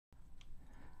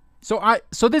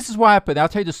So this is what happened. I'll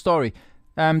tell you the story.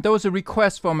 There was a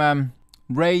request from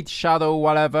Raid Shadow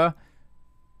whatever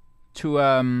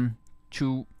to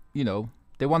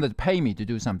they wanted to pay me to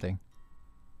do something.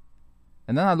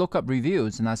 And then I look up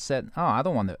reviews and I said, oh, I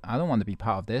don't want to be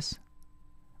part of this.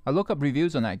 I look up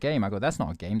reviews on that game. I go, that's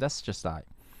not a game. That's just like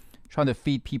trying to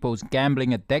feed people's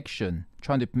gambling addiction,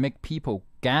 trying to make people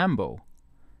gamble,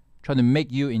 trying to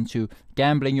make you into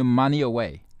gambling your money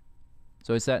away.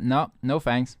 So he said, no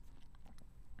thanks.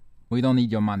 We don't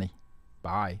need your money.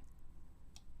 Bye.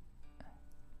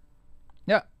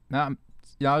 Yeah,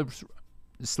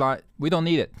 it's like, we don't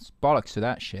need it. It's bollocks to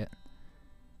that shit.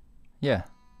 Yeah,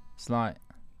 it's like,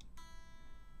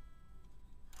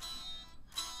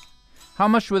 how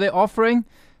much were they offering?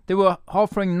 They were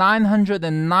offering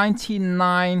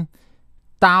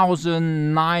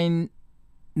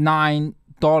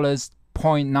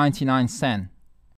 $999,099.99.